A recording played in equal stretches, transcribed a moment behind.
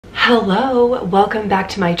Hello, welcome back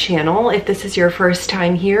to my channel. If this is your first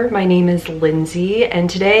time here, my name is Lindsay, and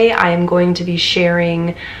today I am going to be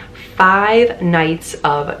sharing 5 nights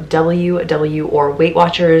of WW or Weight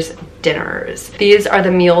Watchers dinners. These are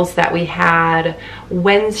the meals that we had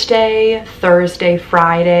Wednesday, Thursday,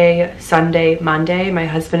 Friday, Sunday, Monday. My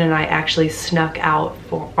husband and I actually snuck out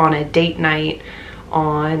on a date night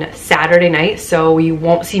on Saturday night, so you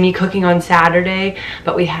won't see me cooking on Saturday,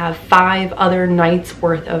 but we have 5 other nights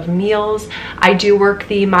worth of meals. I do work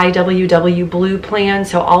the My WW Blue plan,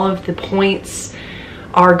 so all of the points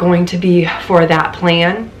are going to be for that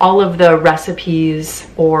plan. All of the recipes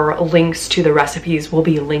or links to the recipes will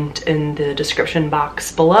be linked in the description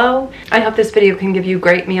box below. I hope this video can give you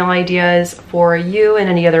great meal ideas for you and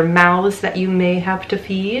any other mouths that you may have to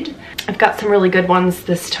feed. I've got some really good ones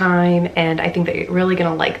this time, and I think that you're really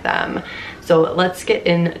gonna like them. So let's get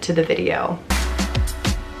into the video.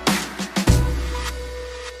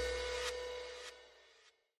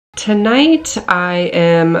 Tonight I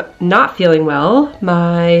am not feeling well.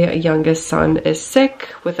 My youngest son is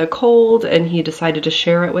sick with a cold and he decided to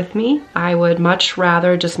share it with me. I would much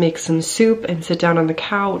rather just make some soup and sit down on the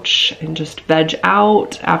couch and just veg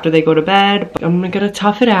out after they go to bed. But I'm gonna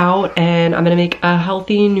tough it out and I'm gonna make a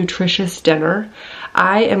healthy, nutritious dinner.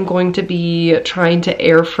 I am going to be trying to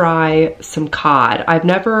air fry some cod.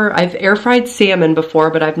 I've air fried salmon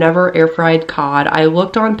before, but I've never air fried cod. I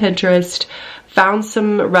looked on Pinterest, found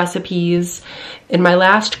some recipes. In my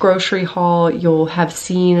last grocery haul, you'll have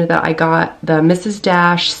seen that I got the Mrs.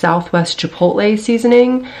 Dash Southwest Chipotle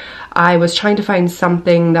seasoning. I was trying to find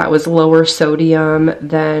something that was lower sodium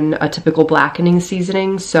than a typical blackening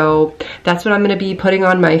seasoning, so that's what I'm going to be putting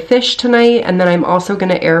on my fish tonight. And then I'm also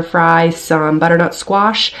going to air fry some butternut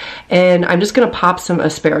squash, and I'm just going to pop some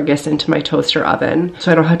asparagus into my toaster oven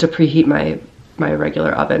so I don't have to preheat my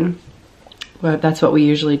regular oven. Well, that's what we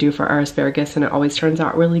usually do for our asparagus, and it always turns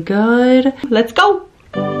out really good. Let's go!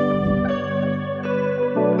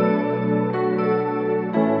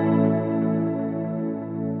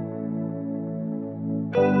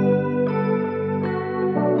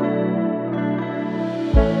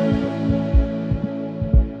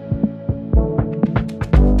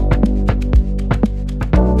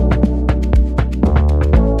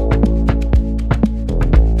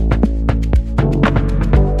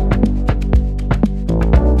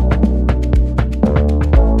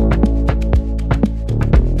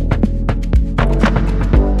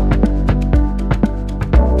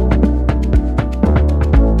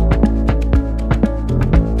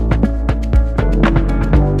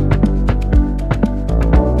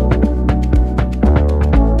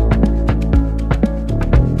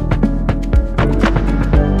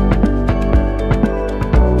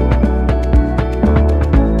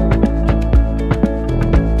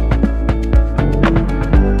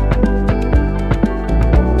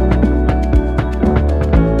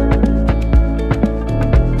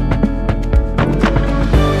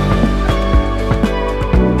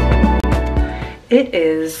 It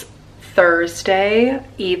is Thursday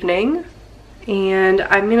evening, and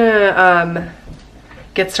I'm gonna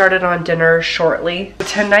get started on dinner shortly.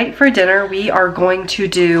 Tonight for dinner, we are going to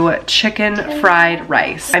do chicken fried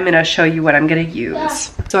rice. I'm gonna show you what I'm gonna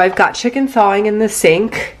use. So I've got chicken thawing in the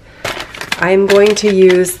sink. I'm going to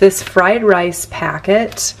use this fried rice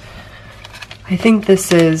packet. I think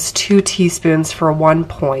this is 2 teaspoons for 1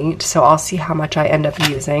 point, so I'll see how much I end up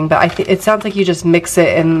using. But I think it sounds like you just mix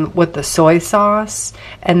it in with the soy sauce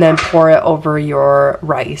and then pour it over your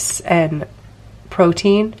rice and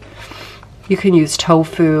protein. You can use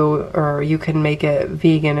tofu, or you can make it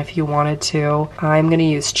vegan if you wanted to. I'm gonna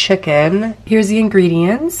use chicken. Here's the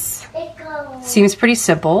ingredients. Seems pretty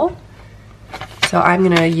simple. So I'm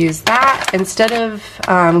gonna use that. Instead of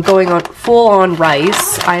going on full on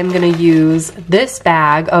rice, I'm gonna use this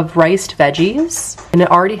bag of riced veggies, and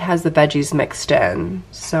it already has the veggies mixed in.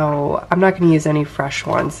 So I'm not gonna use any fresh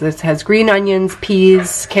ones. This has green onions,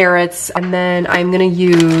 peas, carrots, and then I'm gonna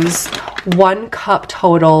use 1 cup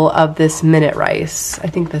total of this minute rice. I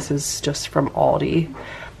think this is just from Aldi,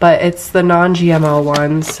 but it's the non-GMO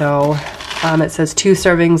one, so it says 2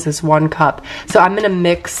 servings is 1 cup. So I'm gonna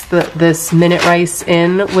mix this minute rice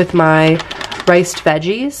in with my riced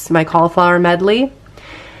veggies, my cauliflower medley.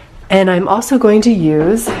 And I'm also going to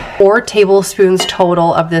use 4 tablespoons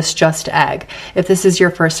total of this just egg. If this is your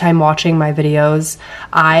first time watching my videos,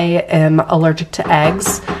 I am allergic to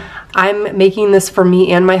eggs. I'm making this for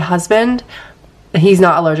me and my husband. He's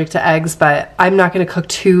not allergic to eggs, but I'm not gonna cook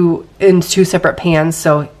in 2 separate pans,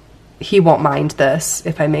 so he won't mind this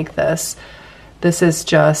if I make this. This is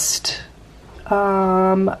just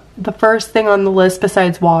The first thing on the list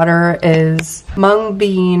besides water is mung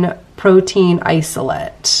bean protein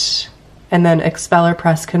isolate. And then expeller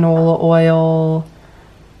pressed canola oil.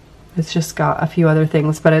 It's just got a few other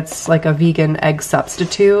things, but it's like a vegan egg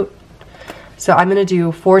substitute. So I'm gonna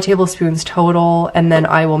do 4 tablespoons total, and then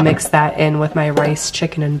I will mix that in with my rice,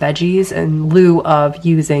 chicken, and veggies in lieu of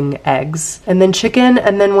using eggs. And then chicken,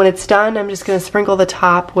 and then when it's done, I'm just gonna sprinkle the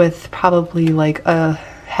top with probably like a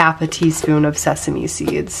half a teaspoon of sesame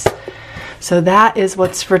seeds. So that is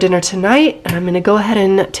what's for dinner tonight, and I'm gonna go ahead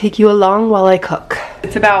and take you along while I cook.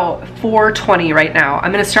 It's about 4:20 right now.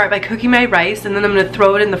 I'm gonna start by cooking my rice, and then I'm gonna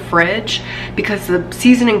throw it in the fridge because the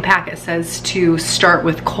seasoning packet says to start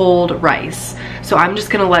with cold rice. So I'm just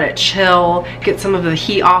gonna let it chill, get some of the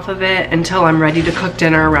heat off of it until I'm ready to cook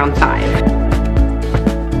dinner around 5.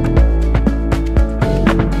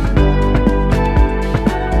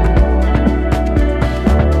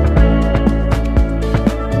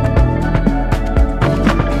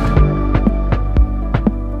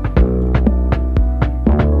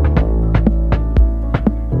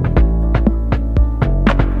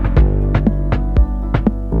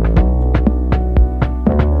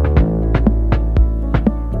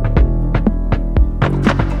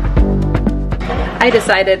 I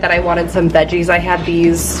decided that I wanted some veggies. I had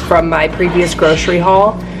these from my previous grocery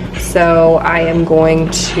haul. So I am going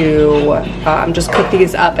to just cook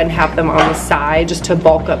these up and have them on the side just to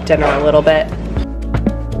bulk up dinner a little bit.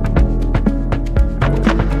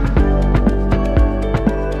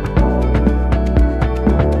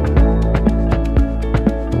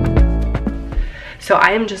 So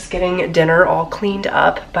I am just getting dinner all cleaned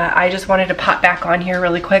up, but I just wanted to pop back on here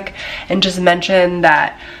really quick and just mention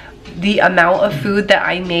that the amount of food that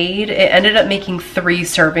I made, it ended up making 3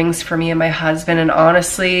 servings for me and my husband, and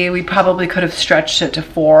honestly we probably could have stretched it to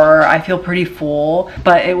 4. I feel pretty full,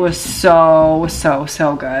 but it was so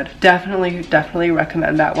good. Definitely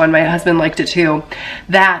recommend that one. My husband liked it too.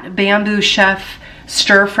 That Bamboo Chef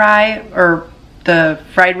stir fry, or the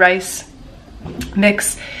fried rice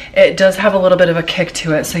mix, it does have a little bit of a kick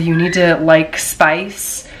to it, so you need to like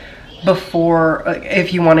spice before,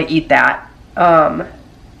 if you want to eat that.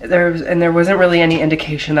 There wasn't really any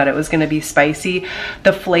indication that it was going to be spicy.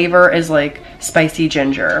 The flavor is like spicy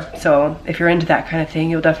ginger, so if you're into that kind of thing,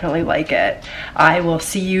 you'll definitely like it. I will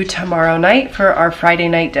see you tomorrow night for our Friday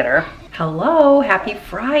night dinner. Hello, happy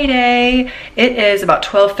Friday. It is about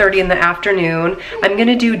 12:30 in the afternoon. I'm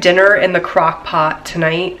gonna do dinner in the crock pot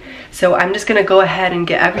tonight. So I'm just gonna go ahead and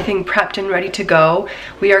get everything prepped and ready to go.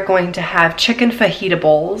 We are going to have chicken fajita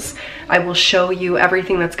bowls. I will show you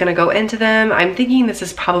everything that's gonna go into them. I'm thinking this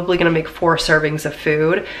is probably gonna make 4 servings of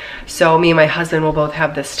food. So me and my husband will both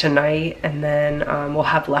have this tonight, and then we'll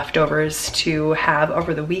have leftovers to have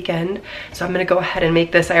over the weekend. So I'm gonna go ahead and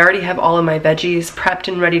make this. I already have all of my veggies prepped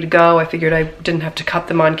and ready to go. I figured I didn't have to cut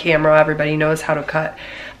them on camera. Everybody knows how to cut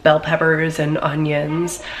bell peppers and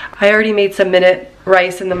onions. I already made some minute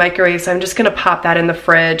rice in the microwave, so I'm just gonna pop that in the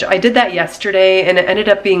fridge. I did that yesterday and it ended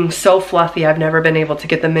up being so fluffy. I've never been able to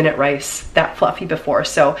get the minute rice that fluffy before,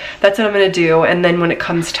 so that's what I'm gonna do. And then when it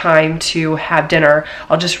comes time to have dinner,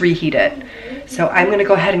 I'll just reheat it. So I'm gonna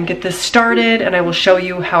go ahead and get this started, and I will show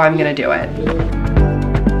you how I'm gonna do it.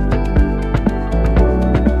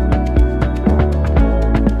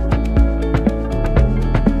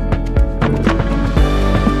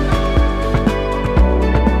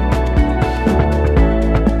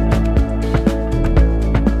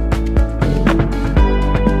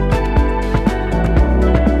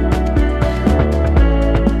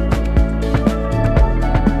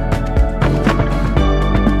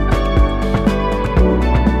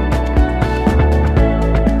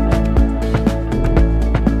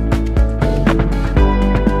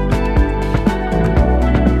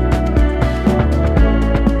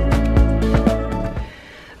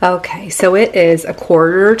 Okay, so it is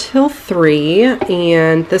 2:45,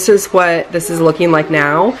 and this is what this is looking like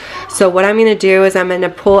now. So what I'm gonna do is I'm gonna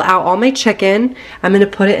pull out all my chicken. I'm gonna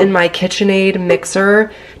put it in my KitchenAid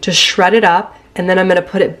mixer to shred it up, and then I'm gonna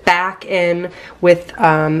put it back in with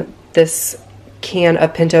this can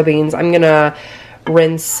of pinto beans. I'm gonna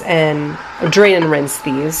rinse and drain and rinse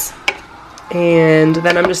these. And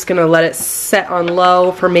then I'm just gonna let it set on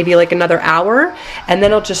low for maybe like another hour, and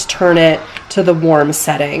then I'll just turn it to the warm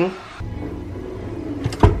setting.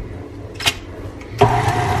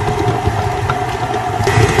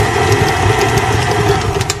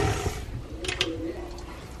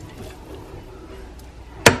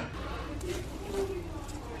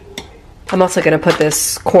 I'm also gonna put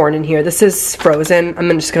this corn in here. This is frozen. I'm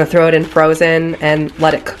just gonna throw it in frozen and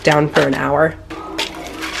let it cook down for an hour.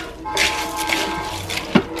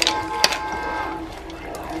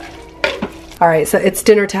 All right, so it's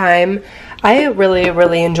dinner time. I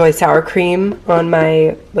really enjoy sour cream on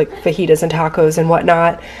my like fajitas and tacos and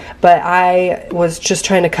whatnot, but I was just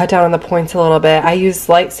trying to cut down on the points a little bit. I use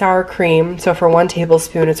light sour cream, so for 1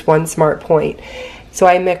 tablespoon, it's 1 smart point. So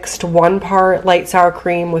I mixed 1 part light sour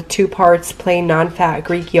cream with 2 parts plain non-fat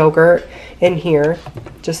Greek yogurt in here,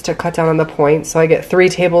 just to cut down on the points. So I get 3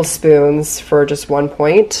 tablespoons for just 1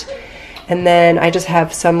 point. And then I just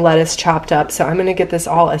have some lettuce chopped up. So I'm gonna get this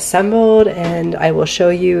all assembled and I will show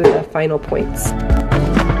you the final points.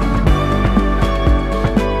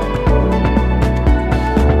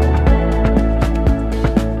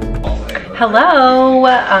 Hello,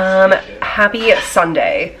 happy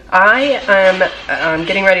Sunday. I am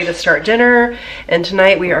getting ready to start dinner, and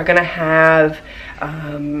tonight we are gonna have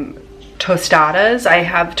tostadas. I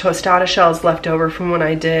have tostada shells left over from when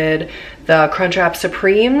I did the Crunchwrap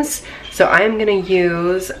Supremes. So I'm gonna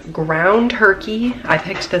use ground turkey. I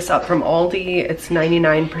picked this up from Aldi. It's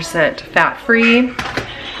 99% fat-free.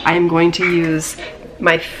 I am going to use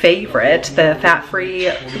my favorite, the fat-free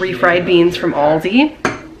refried beans from Aldi.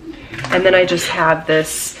 And then I just have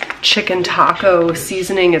this chicken taco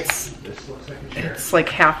seasoning. It's like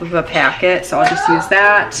half of a packet, so I'll just use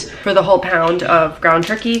that for the whole pound of ground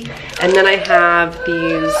turkey. And then I have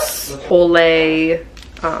these Olay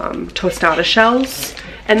tostada shells.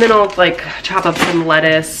 And then I'll like chop up some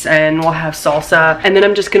lettuce and we'll have salsa. And then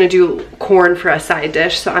I'm just gonna do corn for a side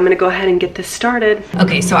dish. So I'm gonna go ahead and get this started.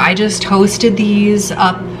 Okay, so I just toasted these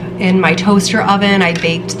up in my toaster oven. I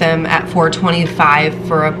baked them at 425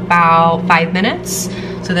 for about 5 minutes.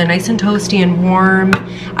 So they're nice and toasty and warm.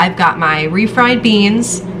 I've got my refried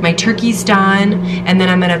beans, my turkey's done, and then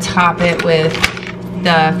I'm gonna top it with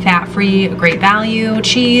the fat-free Great Value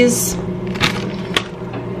cheese.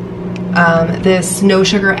 This no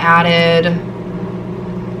sugar added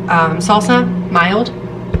salsa, mild,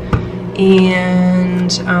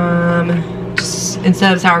 and just,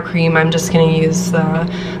 instead of sour cream, I'm just gonna use the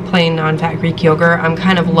plain non-fat Greek yogurt. I'm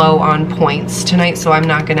kind of low on points tonight, so I'm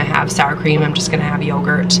not gonna have sour cream, I'm just gonna have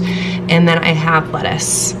yogurt. And then I have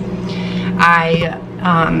lettuce. I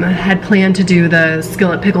had planned to do the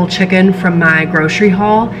skillet pickle chicken from my grocery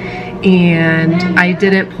haul, and I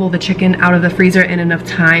didn't pull the chicken out of the freezer in enough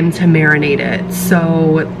time to marinate it.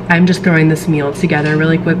 So I'm just throwing this meal together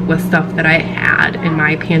really quick with stuff that I had in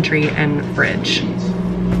my pantry and fridge.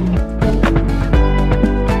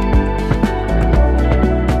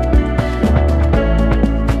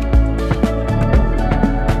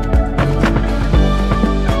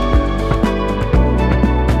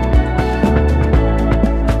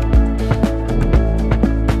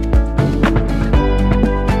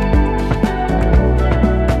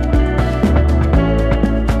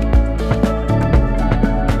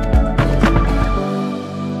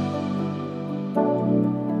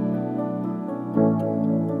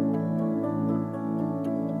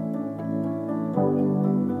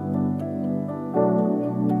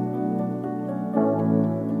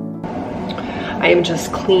 I am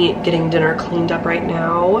just getting dinner cleaned up right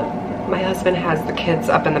now. My husband has the kids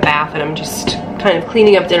up in the bath and I'm just kind of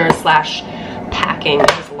cleaning up dinner slash packing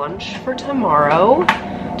his lunch for tomorrow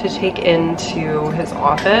to take into his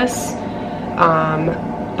office.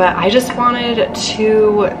 But I just wanted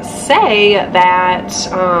to say that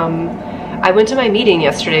I went to my meeting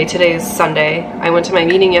yesterday. Today is Sunday. I went to my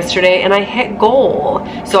meeting yesterday and I hit goal.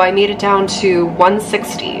 So I made it down to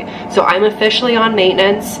 160. So I'm officially on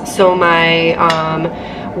maintenance. So my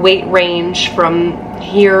weight range from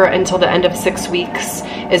here until the end of 6 weeks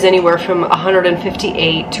is anywhere from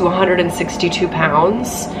 158 to 162 pounds.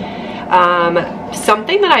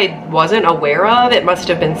 Something that I wasn't aware of, it must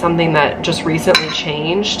have been something that just recently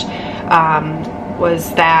changed,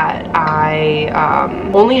 was that I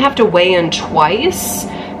only have to weigh in twice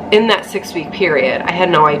in that 6-week period. I had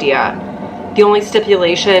no idea. The only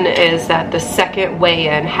stipulation is that the second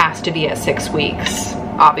weigh-in has to be at 6 weeks,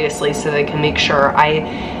 obviously, so they can make sure I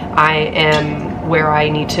am where I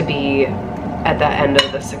need to be at the end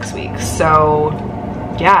of the 6 weeks. So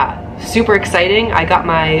yeah, super exciting. I got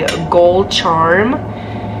my gold charm,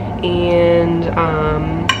 and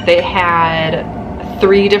they had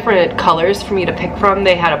 3 different colors for me to pick from.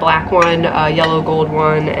 They had a black one, a yellow gold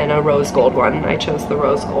one, and a rose gold one. I chose the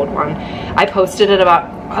rose gold one. I posted it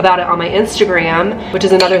about it on my Instagram, which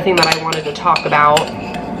is another thing that I wanted to talk about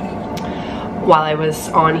while I was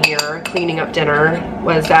on here cleaning up dinner,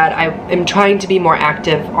 was that I am trying to be more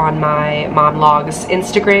active on my Momlogs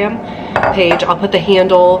Instagram page. I'll put the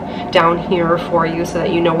handle down here for you so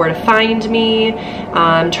that you know where to find me.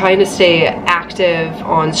 I'm trying to stay active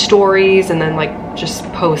on stories and then like just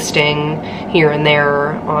posting here and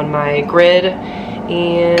there on my grid.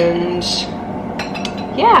 And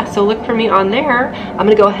yeah, so look for me on there. I'm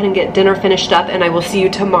gonna go ahead and get dinner finished up, and I will see you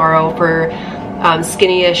tomorrow for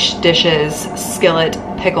Skinny-ish Dishes skillet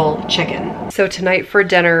pickle chicken. So tonight for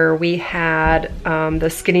dinner we had the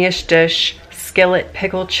Skinny-ish Dish skillet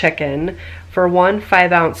pickle chicken. For one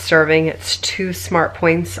 5-ounce serving, it's 2 smart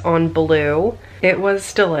points on blue. It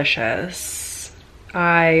was delicious.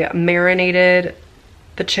 I marinated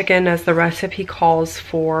the chicken as the recipe calls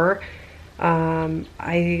for.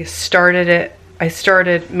 I started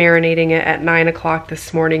marinating it at 9 o'clock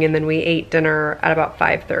this morning, and then we ate dinner at about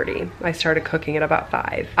 5:30. I started cooking at about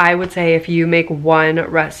 5. I would say if you make one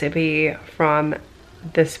recipe from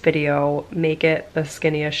this video, make it the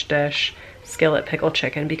Skinny-ish Dish skillet pickle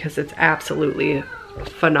chicken, because it's absolutely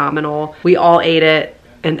phenomenal. We all ate it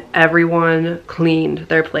and everyone cleaned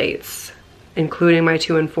their plates, including my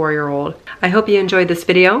 2- and 4-year-old. I hope you enjoyed this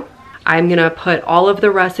video. I'm gonna put all of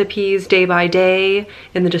the recipes day by day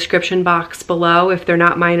in the description box below. If they're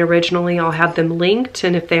not mine originally, I'll have them linked,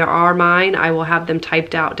 and if they are mine, I will have them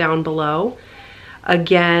typed out down below.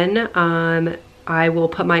 Again, I will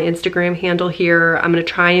put my Instagram handle here. I'm gonna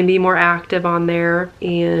try and be more active on there,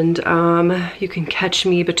 and you can catch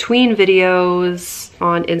me between videos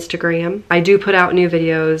on Instagram. I do put out new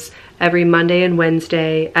videos every Monday and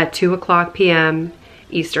Wednesday at 2:00 p.m.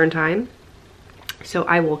 Eastern time. So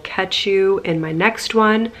I will catch you in my next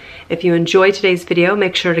one. If you enjoyed today's video,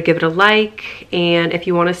 make sure to give it a like, and if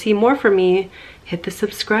you want to see more from me, hit the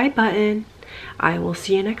subscribe button. I will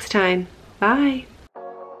see you next time. Bye.